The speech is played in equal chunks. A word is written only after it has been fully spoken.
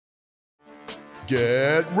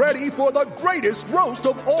Get ready for the greatest roast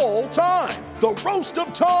of all time, the Roast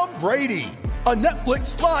of Tom Brady, a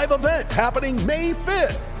Netflix live event happening May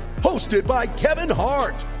 5th. Hosted by Kevin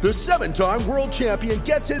Hart, the 7-time world champion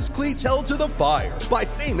gets his cleats held to the fire by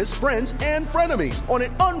famous friends and frenemies on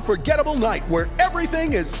an unforgettable night where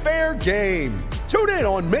everything is fair game. Tune in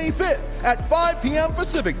on May 5th at 5 p.m.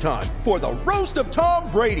 Pacific time for the Roast of Tom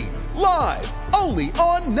Brady, live only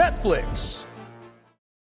on Netflix.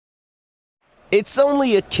 It's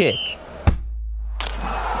only a kick,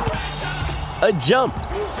 a jump,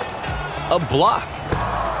 a block.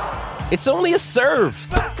 It's only a serve.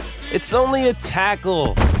 It's only a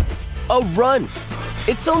tackle, a run.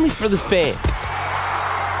 It's only for the fans.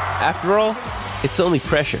 After all, it's only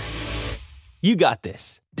pressure. You got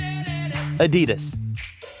this. Adidas.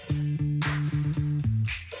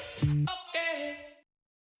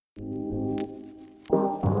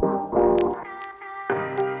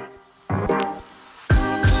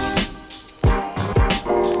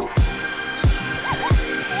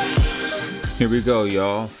 Here we go,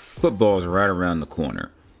 y'all. Football's right around the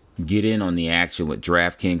corner. Get in on the action with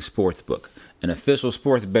DraftKings Sportsbook, an official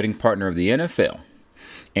sports betting partner of the NFL.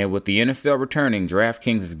 And with the NFL returning,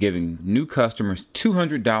 DraftKings is giving new customers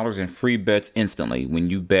 $200 in free bets instantly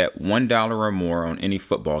when you bet $1 or more on any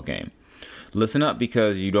football game. Listen up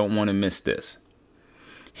because you don't want to miss this.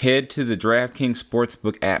 Head to the DraftKings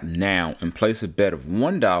Sportsbook app now and place a bet of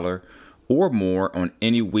 $1 or more on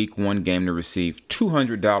any Week 1 game to receive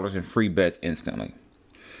 $200 in free bets instantly.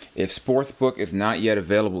 If Sportsbook is not yet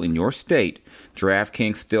available in your state,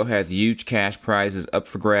 DraftKings still has huge cash prizes up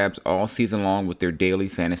for grabs all season long with their daily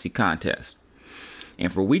fantasy contest.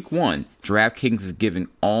 And for Week 1, DraftKings is giving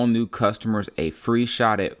all new customers a free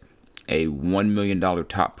shot at a $1 million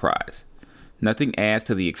top prize. Nothing adds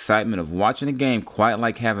to the excitement of watching a game quite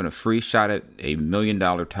like having a free shot at a $1 million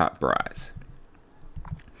top prize.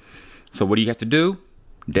 So what do you have to do?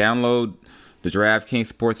 Download the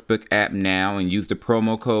DraftKings Sportsbook app now and use the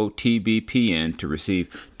promo code TBPN to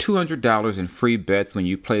receive $200 in free bets when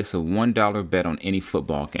you place a $1 bet on any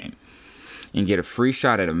football game. And get a free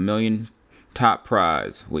shot at $1 million top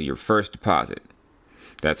prize with your first deposit.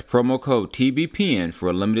 That's promo code TBPN for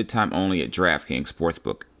a limited time only at DraftKings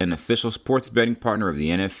Sportsbook, an official sports betting partner of the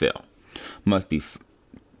NFL. Must be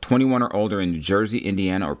 21 or older in New Jersey,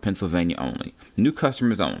 Indiana, or Pennsylvania only. New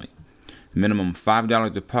customers only. Minimum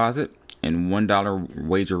 $5 deposit and $1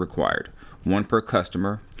 wager required. One per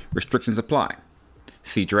customer. Restrictions apply.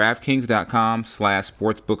 See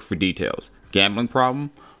DraftKings.com/sportsbook for details. Gambling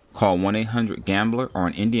problem? Call 1-800-GAMBLER or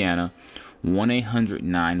in Indiana,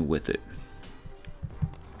 1-800-9-WITH-IT.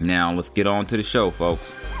 Now let's get on to the show,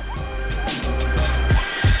 folks.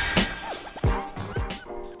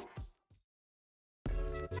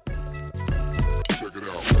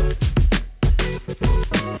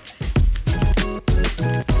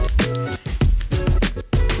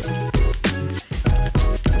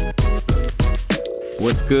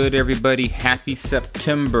 What's good, everybody? Happy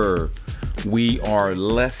September. We are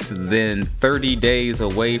less than 30 days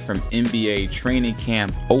away from NBA training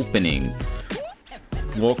camp opening.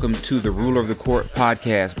 Welcome to the Ruler of the Court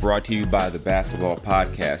podcast, brought to you by the Basketball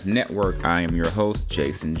Podcast Network. I am your host,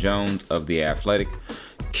 Jason Jones of The Athletic,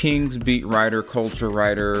 Kings beat writer, culture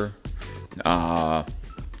writer,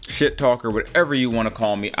 shit talker, whatever you want to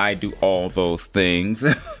call me. I do all those things.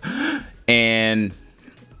 And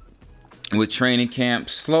with training camp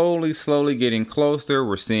slowly getting closer,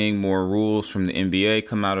 we're seeing more rules from the NBA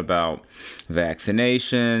come out about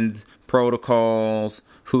vaccinations, protocols,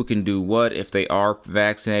 who can do what if they are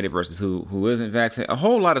vaccinated versus who isn't vaccinated. A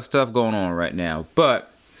whole lot of stuff going on right now.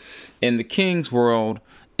 But in the Kings world,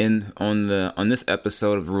 on this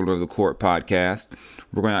episode of the Ruler of the Court podcast,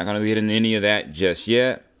 we're not going to get into any of that just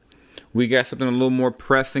yet. We got something a little more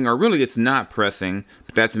pressing, or really it's not pressing,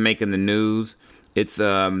 but that's making the news. It's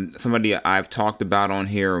somebody I've talked about on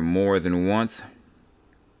here more than once.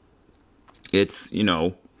 It's,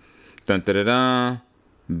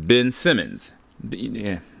 Ben Simmons.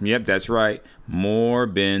 Yeah, yep, that's right. More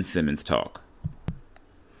Ben Simmons talk.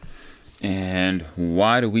 And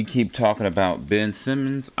why do we keep talking about Ben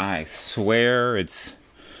Simmons? I swear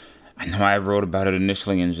I know I wrote about it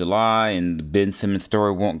initially in July, and the Ben Simmons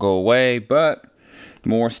story won't go away, but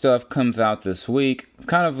more stuff comes out this week.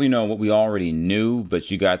 Kind of, what we already knew, but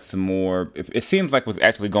you got some more. It seems like what's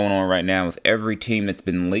actually going on right now is every team that's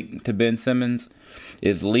been linked to Ben Simmons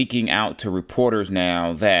is leaking out to reporters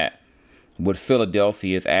now that what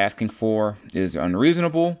Philadelphia is asking for is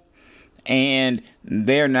unreasonable, and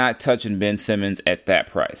they're not touching Ben Simmons at that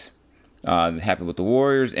price. It happened with the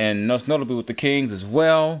Warriors, and most notably with the Kings as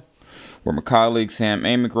well. where my colleague Sam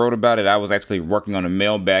Amick wrote about it. I was actually working on a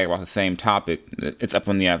mailbag about the same topic. It's up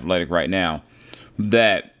on The Athletic right now.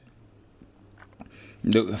 That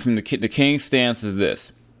from the Kings' stance is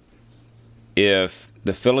this: if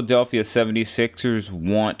the Philadelphia 76ers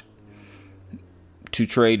want to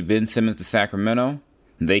trade Ben Simmons to Sacramento,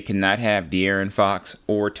 they cannot have De'Aaron Fox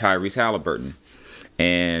or Tyrese Halliburton.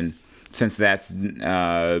 And since that's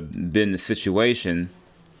been the situation,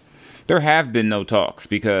 there have been no talks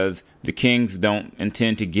because the Kings don't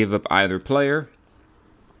intend to give up either player.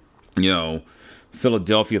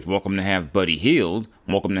 Philadelphia's welcome to have Buddy Hield,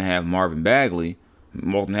 welcome to have Marvin Bagley,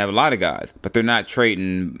 welcome to have a lot of guys, but they're not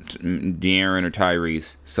trading De'Aaron or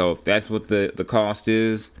Tyrese. So if that's what the cost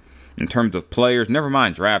is in terms of players, never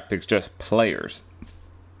mind draft picks, just players.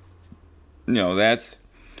 There's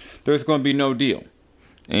going to be no deal.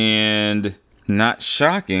 And not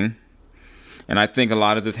shocking. And I think a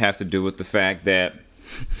lot of this has to do with the fact that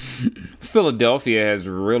Philadelphia has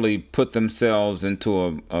really put themselves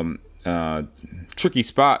into a tricky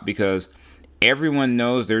spot because everyone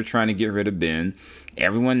knows they're trying to get rid of Ben.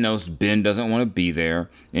 Everyone knows Ben doesn't want to be there.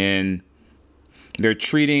 And they're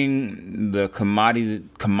treating the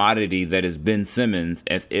commodity that is Ben Simmons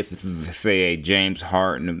as if this is, say, a James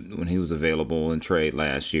Harden when he was available in trade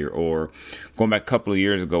last year, or going back a couple of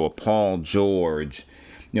years ago, a Paul George,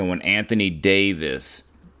 when Anthony Davis.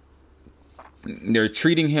 They're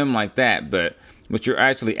treating him like that, but what you're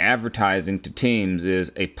actually advertising to teams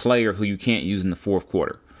is a player who you can't use in the fourth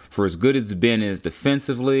quarter. For as good as Ben is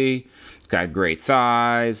defensively, got great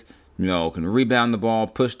size, can rebound the ball,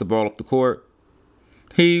 push the ball up the court.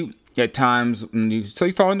 He, at times, so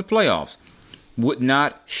you saw in the playoffs, would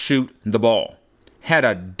not shoot the ball. Had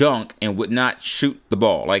a dunk and would not shoot the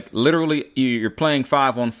ball. Like, literally, you're playing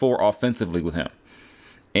 5-on-4 offensively with him.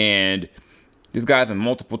 And this guy's a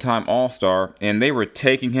multiple-time All-Star, and they were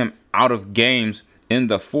taking him out of games in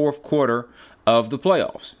the fourth quarter of the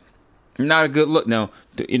playoffs. Not a good look. No,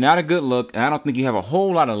 not a good look. And I don't think you have a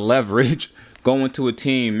whole lot of leverage going to a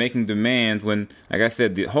team making demands when, like I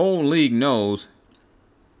said, the whole league knows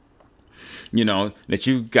that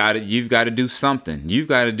you've got to do something. You've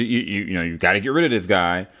got to do, you've got to get rid of this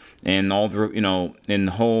guy. And all the, in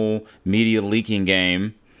the whole media leaking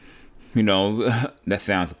game, that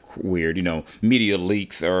sounds weird. Media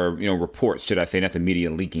leaks or, reports, should I say, not the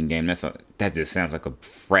media leaking game. That just sounds like a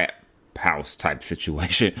frat house type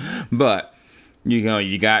situation. But,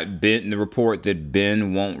 you got Ben, the report that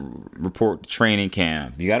Ben won't report to training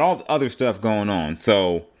camp. You got all the other stuff going on.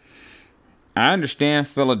 So, I understand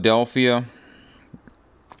Philadelphia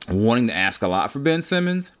wanting to ask a lot for Ben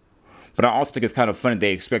Simmons, but I also think it's kind of funny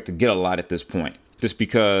they expect to get a lot at this point, just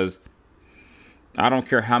because I don't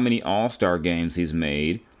care how many All-Star games he's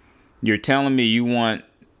made. You're telling me you want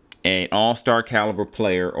an All-Star caliber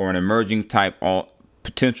player or an emerging type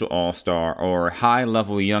potential All-Star or a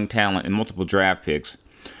high-level young talent and multiple draft picks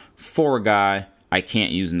for a guy I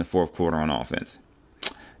can't use in the fourth quarter on offense.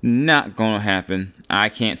 Not going to happen. I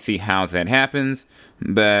can't see how that happens,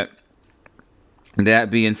 but that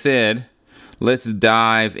being said, let's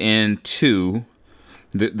dive into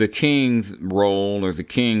the Kings' role or the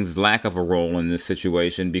Kings' lack of a role in this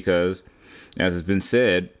situation, because, as has been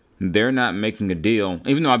said, they're not making a deal.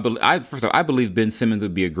 Even though I believe Ben Simmons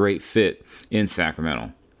would be a great fit in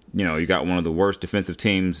Sacramento. You got one of the worst defensive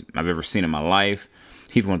teams I've ever seen in my life.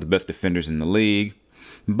 He's one of the best defenders in the league.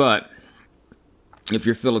 But if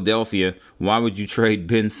you're Philadelphia, why would you trade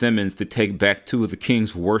Ben Simmons to take back two of the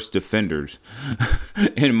Kings' worst defenders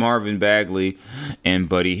in Marvin Bagley and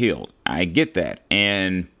Buddy Hield? I get that.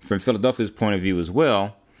 And from Philadelphia's point of view as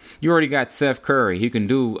well, you already got Seth Curry. He can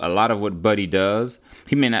do a lot of what Buddy does.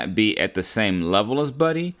 He may not be at the same level as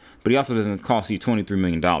Buddy, but he also doesn't cost you $23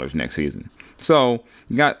 million next season. So,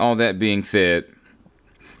 got all that being said,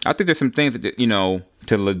 I think there's some things that,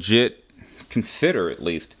 to legit consider at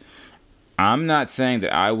least. I'm not saying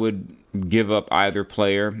that I would give up either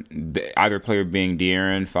player being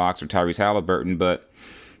De'Aaron Fox or Tyrese Halliburton, but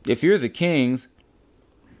if you're the Kings,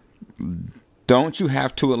 don't you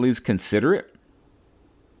have to at least consider it?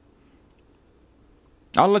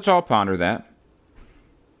 I'll let y'all ponder that.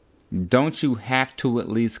 Don't you have to at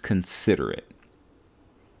least consider it?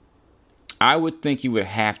 I would think you would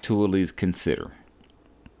have to at least consider.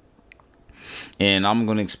 And I'm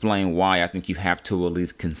going to explain why I think you have to at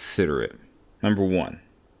least consider it. Number one,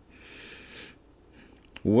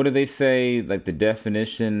 what do they say? Like the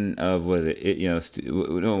definition of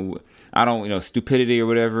stupidity or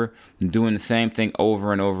whatever, doing the same thing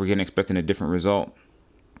over and over again, expecting a different result.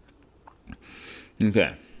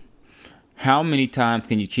 Okay. How many times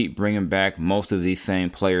can you keep bringing back most of these same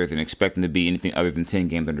players and expect them to be anything other than 10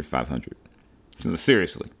 games under 500? So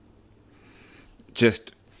seriously.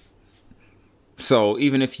 So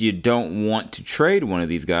even if you don't want to trade one of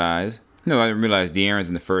these guys, I realize De'Aaron's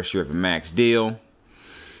in the first year of a max deal.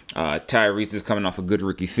 Tyrese is coming off a good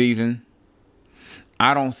rookie season.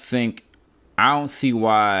 I don't see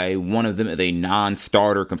why one of them is a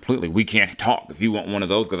non-starter completely. We can't talk if you want one of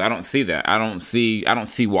those, because I don't see that. I don't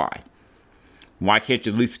see why. Why can't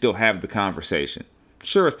you at least still have the conversation?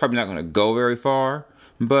 Sure, it's probably not going to go very far,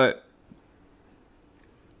 but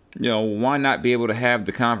why not be able to have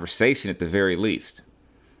the conversation at the very least?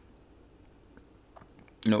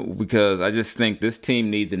 Because I just think this team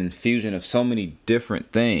needs an infusion of so many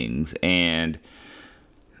different things, and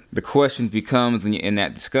the question becomes in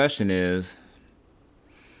that discussion is,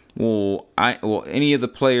 any of the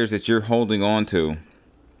players that you're holding on to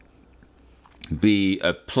be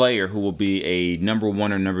a player who will be a number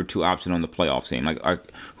 1 or number 2 option on the playoff team,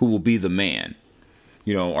 who will be the man?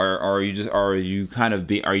 Are you just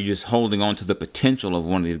holding on to the potential of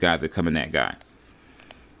one of these guys becoming that guy?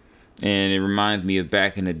 And it reminds me of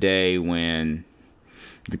back in the day when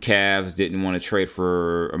the Cavs didn't want to trade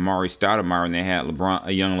for Amari Stoudemire and they had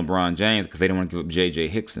a young LeBron James because they didn't want to give up J.J.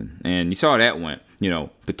 Hickson. And you saw how that went. Young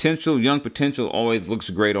potential always looks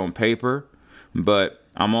great on paper, but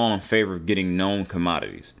I'm all in favor of getting known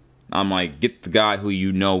commodities. I'm like, get the guy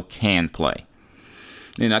who can play.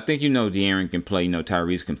 And I think De'Aaron can play,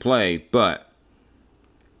 Tyrese can play, but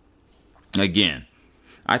again,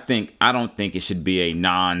 I don't think it should be a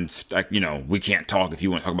we can't talk if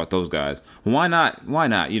you want to talk about those guys. Why not?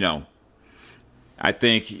 I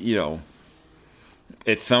think,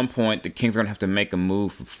 at some point the Kings are going to have to make a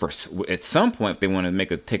move at some point if they want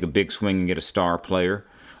to take a big swing and get a star player,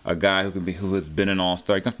 a guy who has been an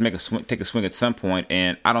all-star. You have to take a swing at some point,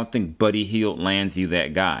 and I don't think Buddy Hield lands you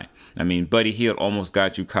that guy. I mean, Buddy Hield almost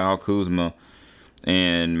got you Kyle Kuzma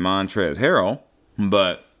and Montrezl Harrell,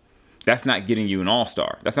 but that's not getting you an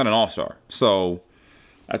all-star. That's not an all-star. So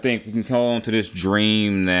I think we can hold on to this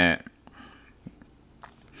dream that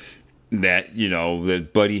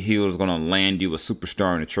Buddy Hield is going to land you a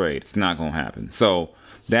superstar in a trade. It's not going to happen. So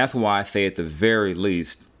that's why I say at the very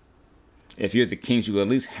least, if you're the Kings, you at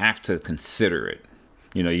least have to consider it.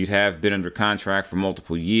 You'd have been under contract for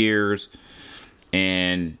multiple years.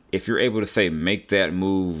 And if you're able to say make that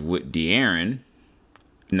move with De'Aaron,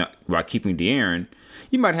 by keeping De'Aaron,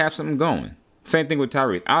 you might have something going. Same thing with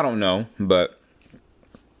Tyrese. I don't know, but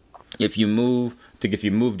if you move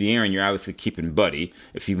De'Aaron, you're obviously keeping Buddy.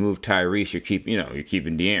 If you move Tyrese, you're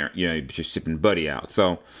keeping De'Aaron. But you're shipping Buddy out.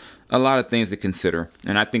 So a lot of things to consider.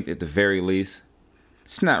 And I think at the very least,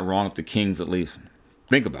 it's not wrong if the Kings at least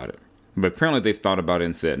think about it. But apparently they've thought about it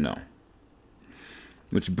and said no.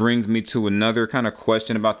 Which brings me to another kind of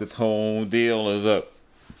question about this whole deal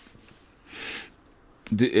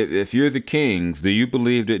if you're the Kings, do you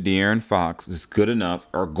believe that De'Aaron Fox is good enough,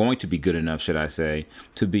 or going to be good enough, should I say,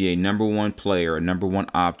 to be a number 1 player, a number 1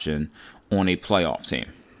 option on a playoff team?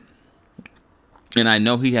 And I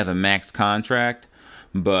know he has a max contract,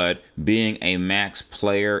 but being a max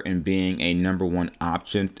player and being a number 1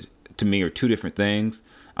 option to me are two different things.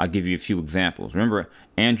 I'll give you a few examples. Remember,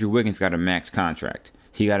 Andrew Wiggins got a max contract.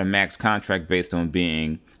 He got a max contract based on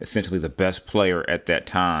being essentially the best player at that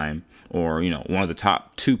time, or, one of the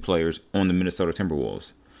top 2 players on the Minnesota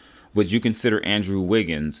Timberwolves. Would you consider Andrew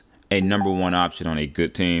Wiggins a number 1 option on a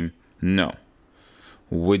good team? No.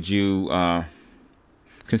 Would you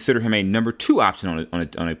consider him a number 2 option on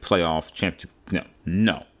a playoff championship?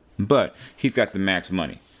 No. But he's got the max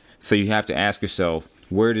money. So you have to ask yourself,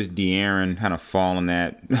 where does De'Aaron kind of fall in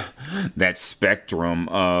that spectrum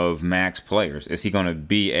of max players? Is he going to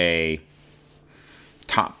be a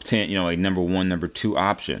top 10, a number 1, number 2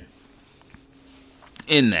 option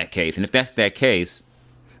in that case? And if that's that case,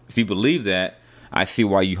 if you believe that, I see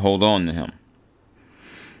why you hold on to him.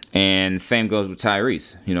 And same goes with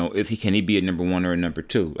Tyrese. Can he be a number 1 or a number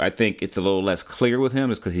 2? I think it's a little less clear with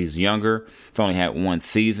him, is because he's younger. He's only had 1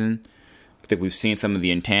 season. I think we've seen some of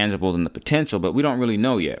the intangibles and the potential, but we don't really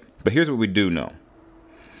know yet. But here's what we do know.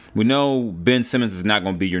 We know Ben Simmons is not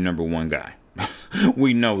going to be your number 1 guy.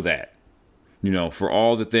 We know that. For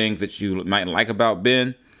all the things that you might like about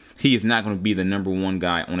Ben, he is not going to be the number 1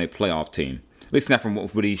 guy on a playoff team. At least not from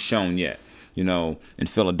what he's shown yet. In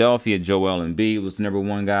Philadelphia, Joel Embiid was the number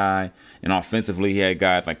 1 guy. And offensively, he had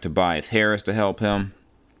guys like Tobias Harris to help him.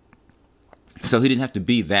 So he didn't have to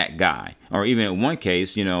be that guy. Or even in one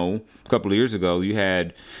case, a couple of years ago, you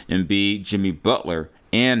had Embiid, Jimmy Butler,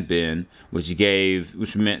 and Ben, which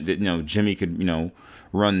meant that, Jimmy could,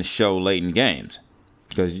 run the show late in games.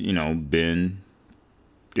 because, Ben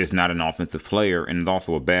is not an offensive player and is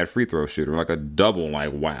also a bad free throw shooter, like a double,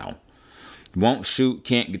 like, wow. Won't shoot,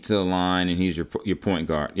 can't get to the line, and he's your point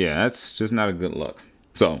guard. Yeah, that's just not a good look.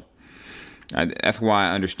 So that's why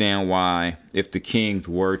I understand why, if the Kings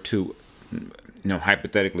were to,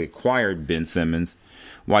 hypothetically acquire Ben Simmons,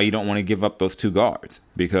 why you don't want to give up those two guards.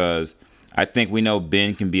 Because I think we know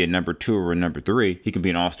Ben can be a number 2 or a number 3. He can be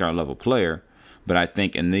an all-star level player. But I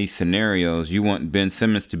think in these scenarios, you want Ben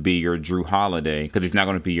Simmons to be your Drew Holiday, because he's not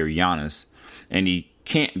going to be your Giannis. And he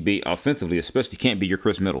can't be, offensively especially, can't be your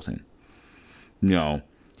Chris Middleton.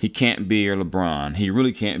 He can't be your LeBron. He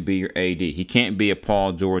really can't be your AD. He can't be a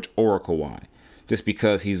Paul George or a Kawhi, just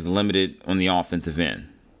because he's limited on the offensive end.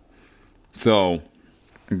 So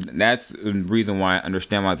that's the reason why I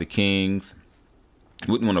understand why the Kings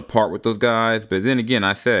wouldn't want to part with those guys. But then again,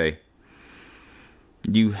 I say,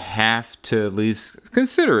 you have to at least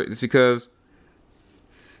consider it. It's because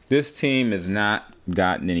this team has not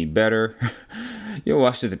gotten any better.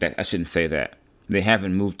 I shouldn't say that. They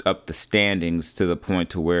haven't moved up the standings to the point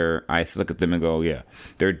to where I look at them and go, yeah,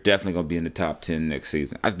 they're definitely going to be in the top 10 next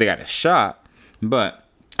season. They got a shot, but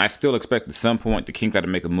I still expect at some point the Kings got to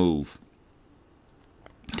make a move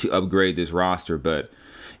to upgrade this roster. But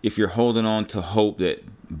if you're holding on to hope that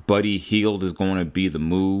Buddy Hield is going to be the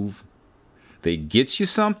move that gets you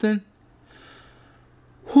something,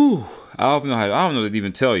 I don't know to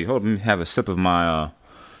even tell you. Hold on, let me have a sip of my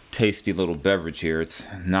tasty little beverage here. It's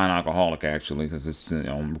non-alcoholic, actually, because it's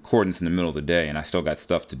I'm recording this in the middle of the day and I still got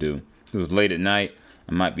stuff to do. If it was late at night,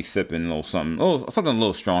 I might be sipping a little something a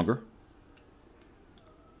little stronger.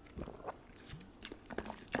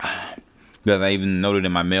 That I even noted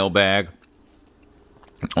in my mailbag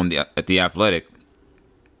at the Athletic.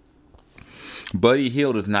 Buddy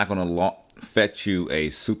Hield is not going to fetch you a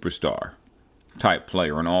superstar type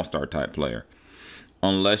player, an all-star type player,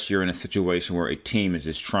 unless you're in a situation where a team is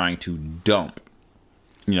just trying to dump,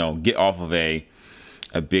 get off of a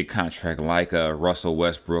big contract like Russell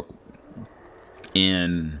Westbrook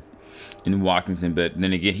in Washington. But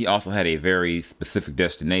then again, he also had a very specific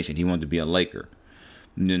destination. He wanted to be a Laker,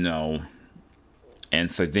 and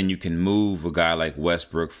so then you can move a guy like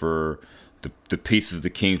Westbrook for the pieces the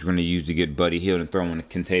Kings are going to use to get Buddy Hield and throw in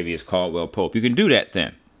Kentavious Caldwell-Pope. You can do that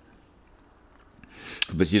then.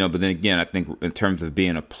 But then again, I think in terms of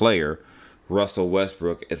being a player, Russell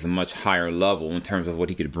Westbrook is a much higher level in terms of what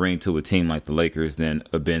he could bring to a team like the Lakers than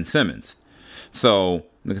a Ben Simmons. So,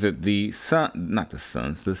 look at the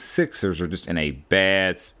Sixers are just in a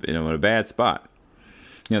bad spot.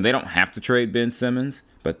 They don't have to trade Ben Simmons,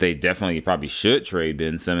 but they definitely probably should trade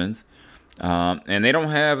Ben Simmons. And they don't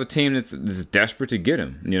have a team that's desperate to get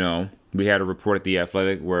him. We had a report at The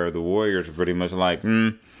Athletic where the Warriors are pretty much like,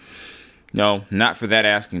 no, not for that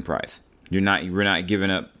asking price. We're not giving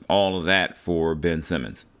up all of that for Ben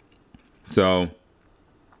Simmons. So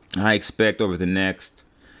I expect over the next,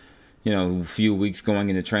 few weeks going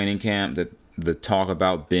into training camp that the talk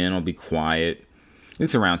about Ben will be quiet.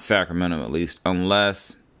 It's around Sacramento at least,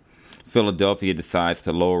 unless Philadelphia decides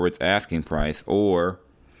to lower its asking price or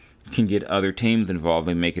can get other teams involved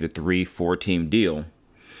and make it a 3-4 team deal.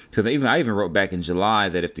 Because I even wrote back in July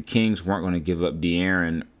that if the Kings weren't going to give up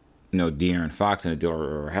De'Aaron Fox in a deal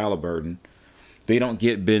or Halliburton, they don't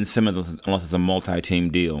get Ben Simmons unless it's a multi-team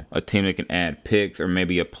deal. A team that can add picks or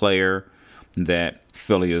maybe a player that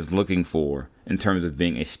Philly is looking for in terms of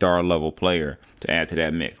being a star-level player to add to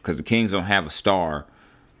that mix. Because the Kings don't have a star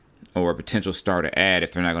or a potential star to add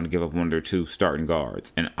if they're not going to give up one of their 2 starting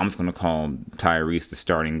guards. And I'm just going to call Tyrese the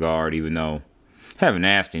starting guard, even though I haven't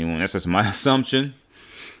asked anyone. That's just my assumption.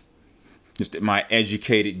 Just my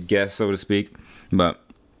educated guess, so to speak. But,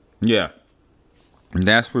 yeah.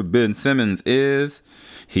 That's where Ben Simmons is.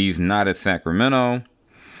 He's not at Sacramento.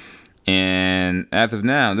 And as of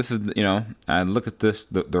now, this is, I look at this,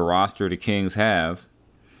 the roster the Kings have.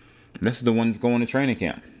 This is the one that's going to training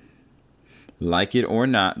camp. Like it or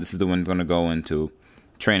not, this is the one that's going to go into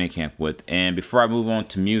training camp with. And before I move on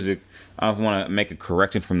to music, I want to make a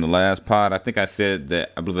correction from the last pod. I believe I said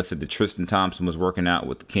that Tristan Thompson was working out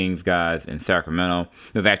with the Kings guys in Sacramento.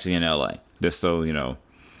 It was actually in LA. Just so,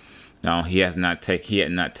 no, he had not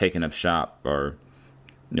taken up shop, or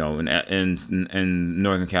in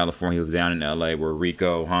Northern California. He was down in LA where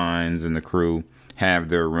Rico Hines and the crew have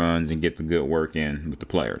their runs and get the good work in with the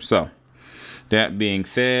players. So that being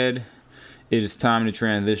said, it is time to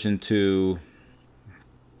transition to,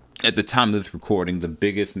 at the time of this recording, the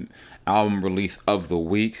biggest album release of the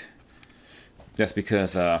week. That's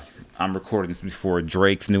because I'm recording this before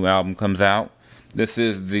Drake's new album comes out. This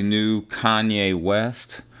is the new Kanye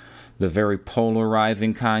West, the very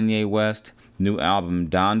polarizing Kanye West, new album,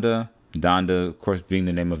 Donda. Donda, of course, being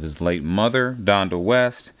the name of his late mother, Donda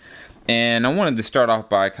West. And I wanted to start off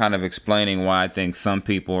by kind of explaining why I think some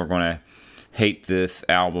people are going to hate this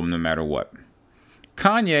album no matter what.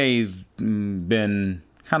 Kanye's been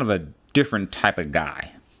kind of a different type of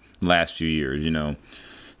guy last few years, you know.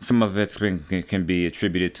 Some of it can be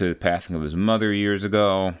attributed to the passing of his mother years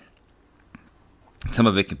ago. Some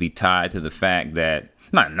of it can be tied to the fact that,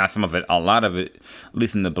 not some of it, a lot of it, at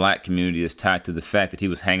least in the black community, is tied to the fact that he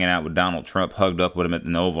was hanging out with Donald Trump, hugged up with him at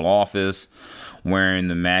the Oval Office, wearing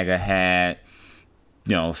the MAGA hat,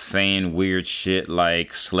 you know, saying weird shit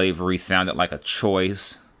like slavery sounded like a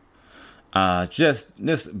choice. Just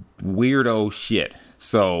this weirdo shit.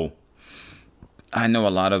 So I know a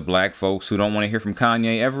lot of black folks who don't want to hear from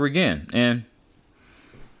Kanye ever again. And,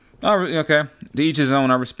 okay, to each his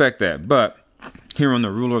own, I respect that. But here on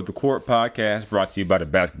the Ruler of the Court podcast, brought to you by the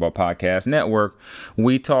Basketball Podcast Network,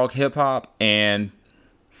 we talk hip-hop, and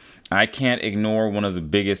I can't ignore one of the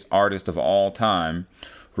biggest artists of all time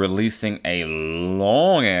releasing a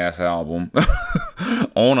long-ass album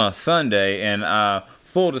on a Sunday. And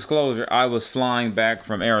full disclosure, I was flying back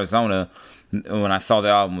from Arizona when I saw the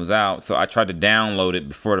album was out, so I tried to download it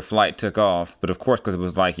before the flight took off. But of course, because it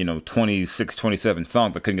was like, 26, 27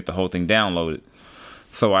 songs, I couldn't get the whole thing downloaded.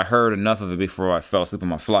 So I heard enough of it before I fell asleep on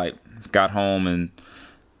my flight. Got home, and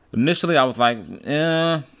initially I was like,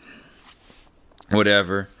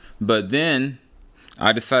 whatever. But then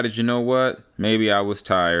I decided, you know what? Maybe I was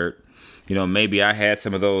tired. Maybe I had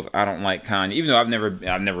some of those I don't like Kanye, even though I've never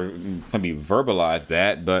maybe verbalized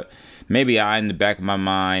that, but maybe I, in the back of my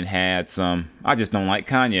mind, had some I just don't like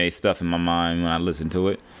Kanye stuff in my mind when I listened to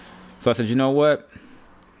it. So I said, you know what?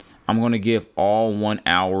 I'm going to give all 1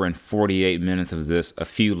 hour and 48 minutes of this a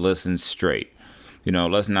few listens straight. Let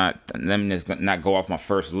me just not go off my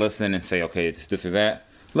first listen and say, okay, it's this or that.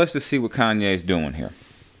 Let's just see what Kanye's doing here.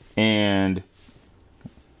 And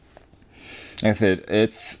like I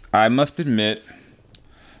said, I must admit,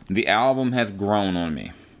 the album has grown on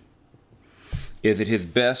me. Is it his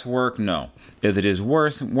best work? No. Is it his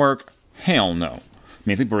worst work? Hell no. I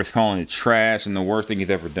mean, people are calling it trash and the worst thing he's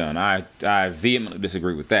ever done. I vehemently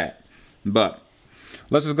disagree with that. But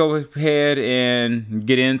let's just go ahead and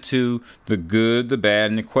get into the good, the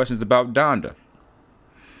bad, and the questions about Donda.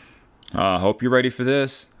 I hope you're ready for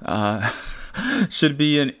this. Should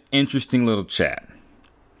be an interesting little chat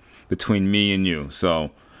between me and you.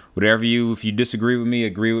 So if you disagree with me,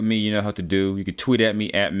 agree with me, you know how to do. You can tweet at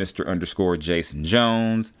me at Mr_Jason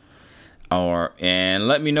Jones, and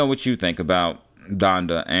let me know what you think about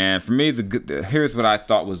Donda. And for me, here's what I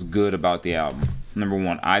thought was good about the album. Number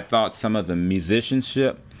one, I thought some of the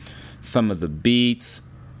musicianship, some of the beats,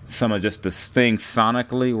 some of just the things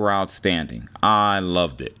sonically were outstanding. I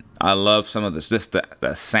loved it. I loved some of the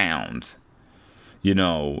sounds.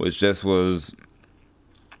 It just was.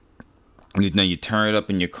 You turn it up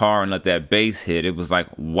in your car and let that bass hit. It was like,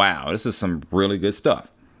 wow, this is some really good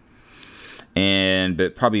stuff.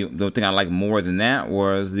 But probably the thing I liked more than that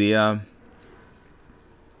was were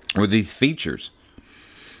these features.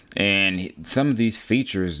 And some of these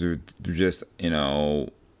features are just,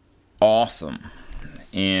 awesome.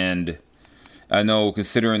 And I know,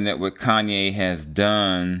 considering that what Kanye has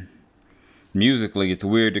done musically, it's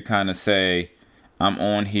weird to kind of say, I'm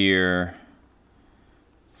on here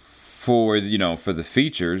for the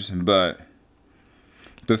features, but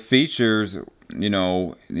the features,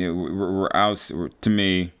 were out to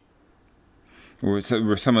me, were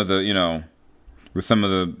some of the, were some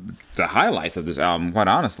of the highlights of this album, quite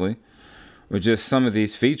honestly, were just some of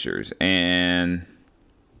these features. And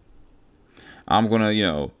I'm gonna,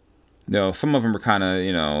 some of them are kind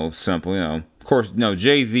of, simple, Of course,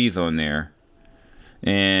 Jay-Z's on there,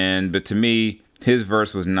 but to me, his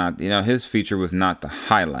verse was not, his feature was not the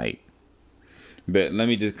highlight. But let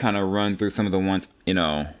me just kind of run through some of the ones,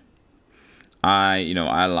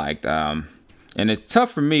 I liked. And it's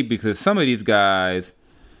tough for me because some of these guys,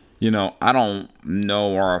 I don't know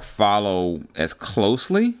or follow as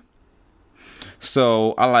closely.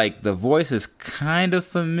 So I like the voice is kind of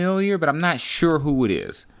familiar, but I'm not sure who it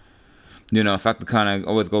is. So I have to kind of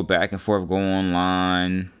always go back and forth, go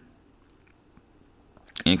online,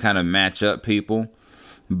 and kind of match up people.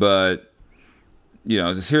 But,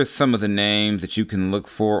 just here's some of the names that you can look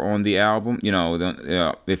for on the album.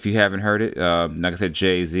 If you haven't heard it, like I said,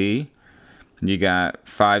 Jay-Z. You got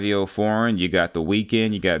 5 Foreign, you got The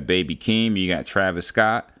Weeknd, you got Baby Keem, you got Travis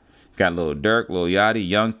Scott, you got Lil Durk, Lil Yachty,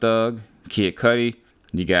 Young Thug, Kid Cudi,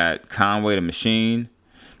 you got Conway the Machine,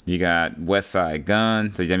 you got Westside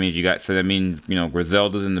Gun. So that means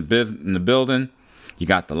Griselda's in the building. You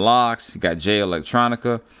got the Lox. You got Jay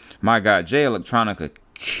Electronica. My God, Jay Electronica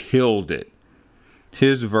killed it.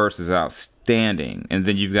 His verse is outstanding. And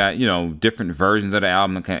then you've got, different versions of the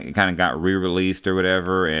album that kind of got re-released or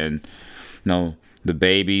whatever. And, the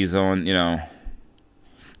Baby's on,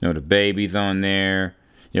 the Baby's on there.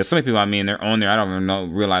 Some people, they're on there. I don't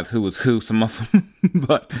even realize who was who, some of them.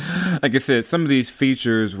 But like I said, some of these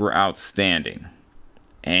features were outstanding.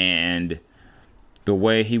 And the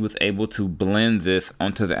way he was able to blend this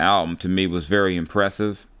onto the album, to me, was very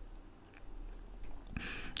impressive.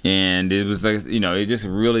 And it was like, it just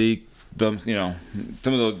really, some of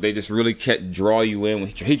those, they just really draw you in.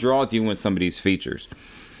 He draws you in some of these features.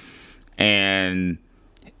 And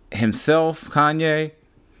himself, Kanye,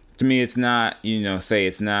 to me, it's not,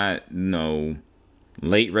 it's not,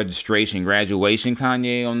 late registration, graduation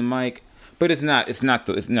Kanye on the mic. But like I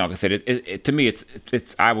said, to me,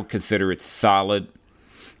 it's, I would consider it solid,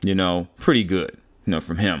 pretty good,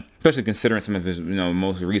 from him. Especially considering some of his,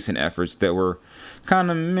 most recent efforts that were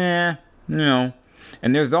kind of meh,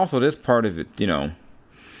 And there's also this part of it,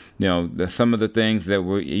 some of the things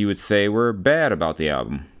that you would say were bad about the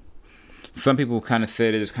album. Some people kind of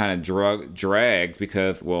said it just kind of dragged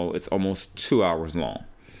because, well, it's almost 2 hours long.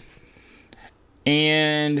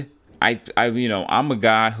 And I'm a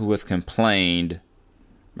guy who has complained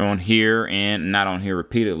on here and not on here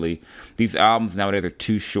repeatedly. These albums nowadays are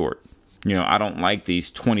too short. I don't like these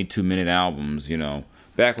 22-minute albums,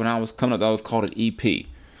 Back when I was coming up, that was called an EP.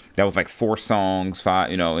 That was like 4 songs,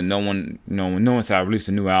 5, and no one said I released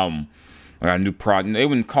a new album or a new project. They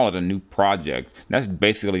wouldn't call it a new project. That's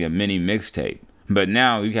basically a mini mixtape. But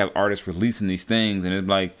now you have artists releasing these things, and it's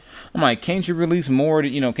like, I'm like, can't you release more?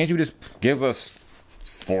 Can't you just give us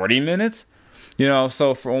 40 minutes?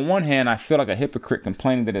 So on one hand, I feel like a hypocrite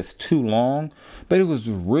complaining that it's too long, but it was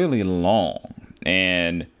really long.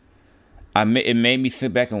 And it made me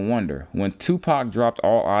sit back and wonder, when Tupac dropped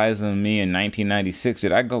All Eyes on Me in 1996,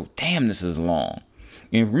 did I go, damn, this is long?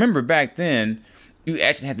 And remember back then, you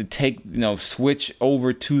actually had to switch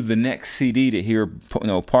over to the next CD to hear,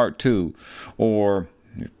 part 2. Or,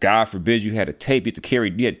 God forbid, you had a tape,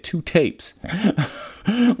 you had 2 tapes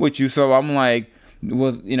with you. So I'm like,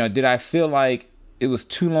 did I feel like it was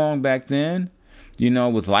too long back then?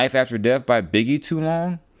 Was Life After Death by Biggie too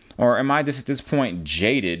long? Or am I just at this point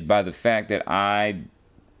jaded by the fact that I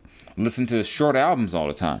listen to short albums all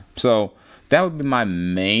the time? So that would be my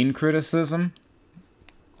main criticism.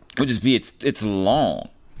 Would just be it's long,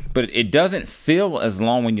 but it doesn't feel as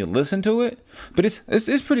long when you listen to it. But it's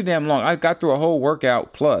pretty damn long. I got through a whole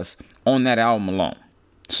workout plus on that album alone.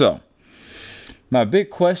 So my big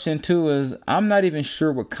question too is, I'm not even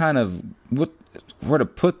sure where to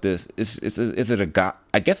put this. Is it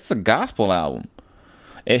I guess it's a gospel album.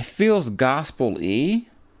 It feels gospel-y,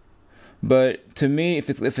 but to me, if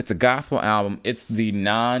it's a gospel album, it's the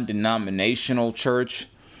non-denominational church.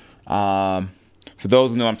 For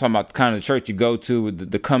those who know, I'm talking about the kind of church you go to,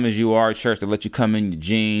 the come as you are church that let you come in your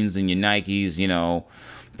jeans and your Nikes,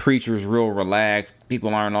 preachers real relaxed.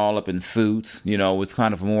 People aren't all up in suits. It's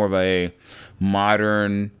kind of more of a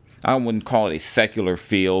modern, I wouldn't call it a secular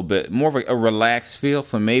feel, but more of a relaxed feel.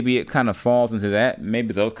 So maybe it kind of falls into that.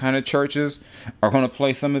 Maybe those kind of churches are going to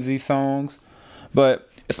play some of these songs. But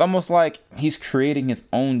it's almost like he's creating his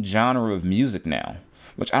own genre of music now,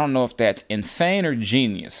 which I don't know if that's insane or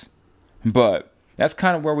genius. But that's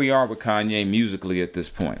kind of where we are with Kanye musically at this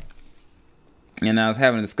point. And I was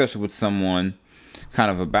having a discussion with someone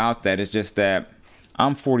kind of about that. It's just that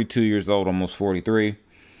I'm 42 years old, almost 43,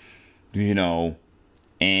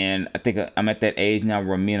 and I think I'm at that age now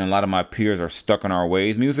where me and a lot of my peers are stuck in our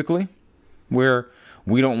ways musically, where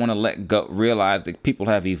we don't want to realize that people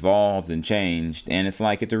have evolved and changed. And it's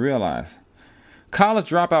like, you have to realize, college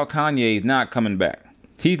dropout Kanye is not coming back.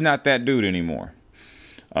 He's not that dude anymore.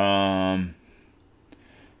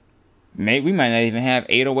 Maybe we might not even have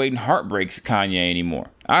 808 and Heartbreaks Kanye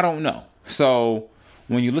anymore. I don't know. So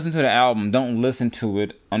when you listen to the album, don't listen to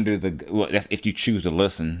it that's if you choose to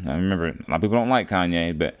listen. I remember, a lot of people don't like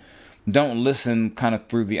Kanye, but don't listen kind of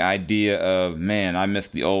through the idea of, man, I miss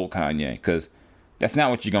the old Kanye, because that's not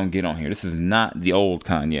what you're going to get on here. This is not the old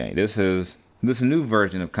Kanye. This is this new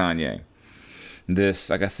version of Kanye. This,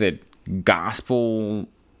 like I said, gospel.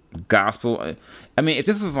 I mean, if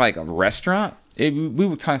this was like a restaurant, we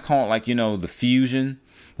would kind of call it like, the fusion,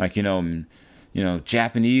 like,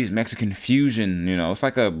 Japanese, Mexican fusion, it's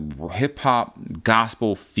like a hip hop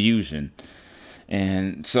gospel fusion.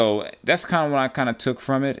 And so that's kind of what I kind of took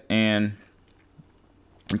from it. And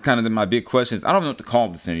kind of my big question is, I don't know what to call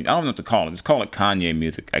this. I don't know what to call it. Just call it Kanye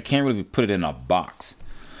music. I can't really put it in a box.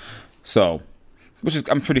 So which is,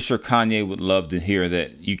 I'm pretty sure Kanye would love to hear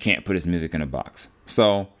that you can't put his music in a box.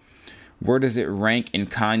 So where does it rank in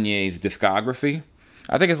Kanye's discography?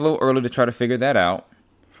 I think it's a little early to try to figure that out.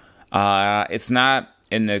 It's not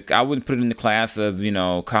I wouldn't put it in the class of,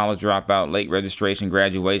 college dropout, late registration,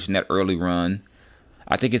 graduation, that early run.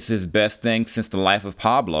 I think it's his best thing since The Life of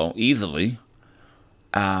Pablo, easily.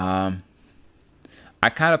 I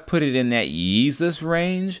kind of put it in that Yeezus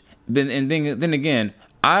range. And then again,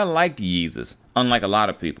 I liked Yeezus, unlike a lot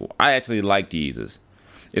of people. I actually liked Yeezus.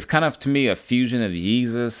 It's kind of, to me, a fusion of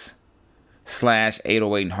Yeezus /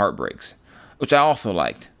 808 and Heartbreaks, which I also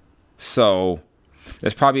liked. So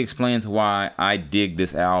that probably explains why I dig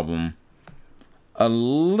this album a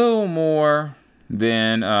little more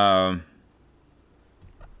than,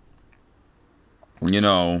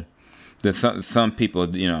 than some people,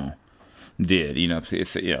 did.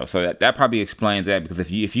 So that probably explains that, because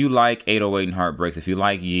if you like 808 and Heartbreaks, if you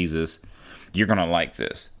like Yeezus, you're gonna like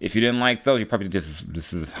this. If you didn't like those, you probably just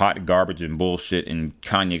this is hot garbage and bullshit, and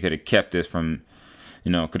Kanye could have kept this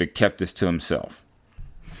to himself.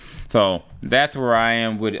 So that's where I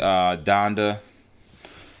am with Donda.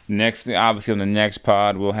 Next, obviously on the next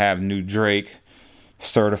pod, we'll have new Drake,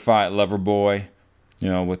 Certified Lover Boy,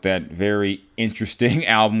 with that very interesting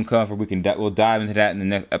album cover. We'll dive into that in the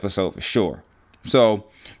next episode for sure. So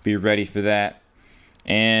be ready for that,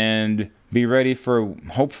 and be ready for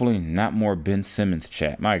hopefully not more Ben Simmons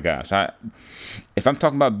chat. My gosh, if I'm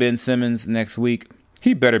talking about Ben Simmons next week,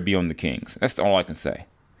 he better be on the Kings. That's all I can say.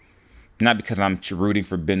 Not because I'm rooting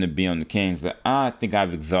for Ben to be on the Kings, but I think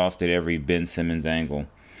I've exhausted every Ben Simmons angle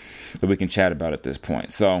that we can chat about at this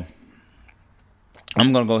point. So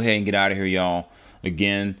I'm going to go ahead and get out of here, y'all.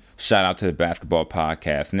 Again, shout out to the Basketball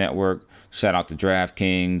Podcast Network. Shout out to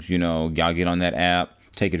DraftKings. Y'all get on that app.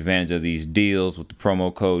 Take advantage of these deals with the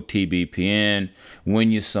promo code TBPN.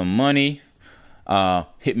 Win you some money.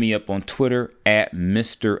 Hit me up on Twitter at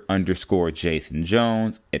Mr_Jason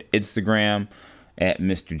Jones. At Instagram at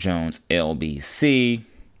Mr. Jones LBC.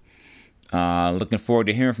 Looking forward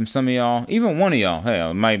to hearing from some of y'all. Even one of y'all.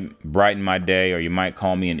 Hell, it might brighten my day, or you might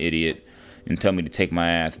call me an idiot and tell me to take my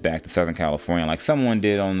ass back to Southern California, like someone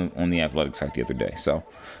did on the athletic site the other day. So,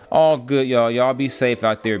 all good, y'all. Y'all be safe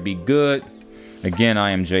out there. Be good. Again,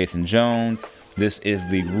 I am Jason Jones. This is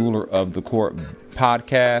the Ruler of the Court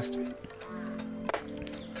podcast.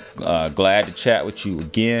 Glad to chat with you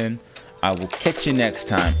again. I will catch you next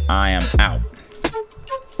time. I am out.